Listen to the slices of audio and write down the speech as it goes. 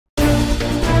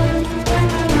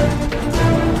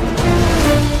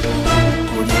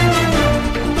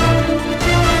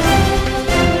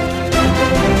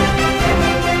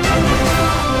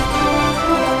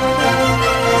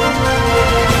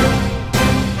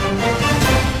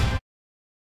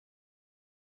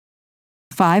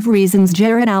5 reasons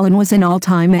Jared Allen was an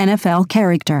all-time NFL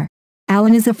character.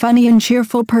 Allen is a funny and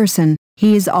cheerful person.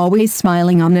 He is always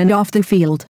smiling on and off the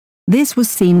field. This was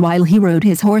seen while he rode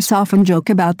his horse off and joke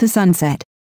about the sunset.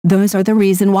 Those are the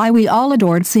reason why we all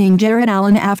adored seeing Jared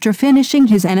Allen after finishing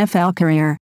his NFL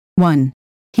career. 1.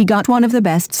 He got one of the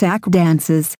best sack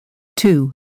dances.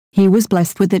 2. He was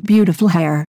blessed with that beautiful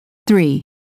hair. 3.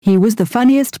 He was the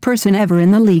funniest person ever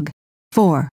in the league.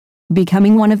 4.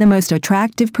 Becoming one of the most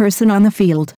attractive person on the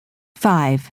field.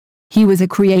 5. He was a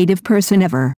creative person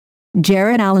ever.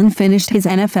 Jared Allen finished his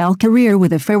NFL career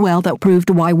with a farewell that proved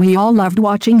why we all loved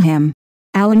watching him.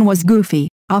 Allen was goofy,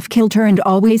 off-kilter and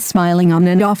always smiling on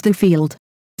and off the field.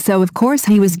 So of course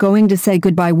he was going to say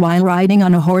goodbye while riding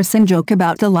on a horse and joke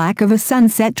about the lack of a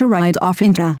sunset to ride off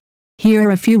into. Here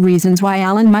are a few reasons why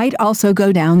Allen might also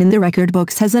go down in the record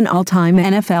books as an all-time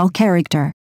NFL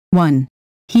character. 1.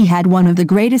 He had one of the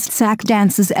greatest sack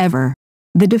dances ever.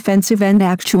 The defensive end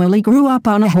actually grew up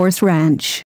on a horse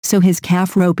ranch, so his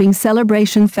calf roping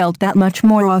celebration felt that much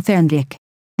more authentic.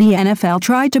 The NFL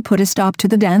tried to put a stop to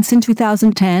the dance in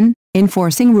 2010,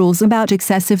 enforcing rules about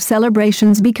excessive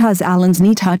celebrations because Allen's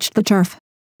knee touched the turf.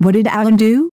 What did Allen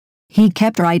do? He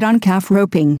kept right on calf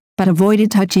roping, but avoided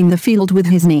touching the field with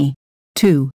his knee.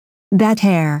 2. That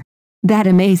hair. That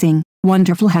amazing,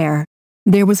 wonderful hair.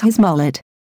 There was his mullet,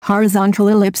 horizontal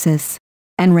ellipsis,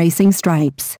 and racing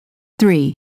stripes.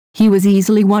 3. He was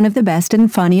easily one of the best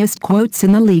and funniest quotes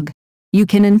in the league. You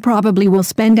can and probably will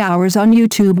spend hours on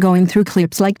YouTube going through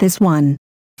clips like this one.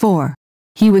 4.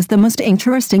 He was the most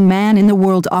interesting man in the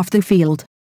world off the field.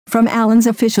 From Allen's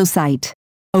official site.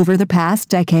 Over the past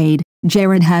decade,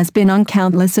 Jared has been on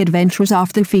countless adventures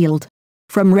off the field.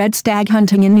 From red stag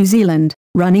hunting in New Zealand,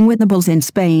 running with the bulls in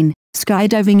Spain,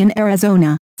 skydiving in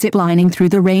Arizona, ziplining through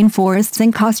the rainforests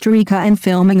in Costa Rica and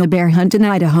filming a bear hunt in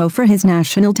Idaho for his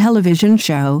national television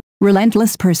show,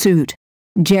 Relentless Pursuit.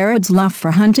 Jared's love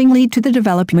for hunting led to the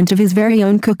development of his very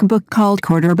own cookbook called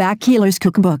Quarterback Killer's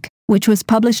Cookbook, which was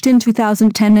published in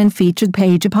 2010 and featured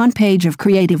page upon page of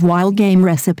creative wild game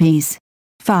recipes.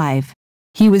 5.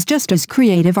 He was just as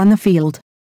creative on the field.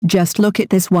 Just look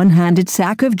at this one-handed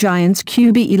sack of Giants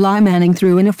QB Eli Manning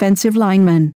through an offensive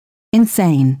lineman.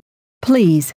 Insane.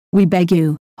 Please, we beg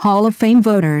you, Hall of Fame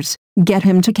voters, get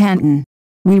him to Canton.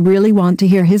 We really want to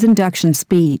hear his induction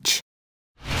speech.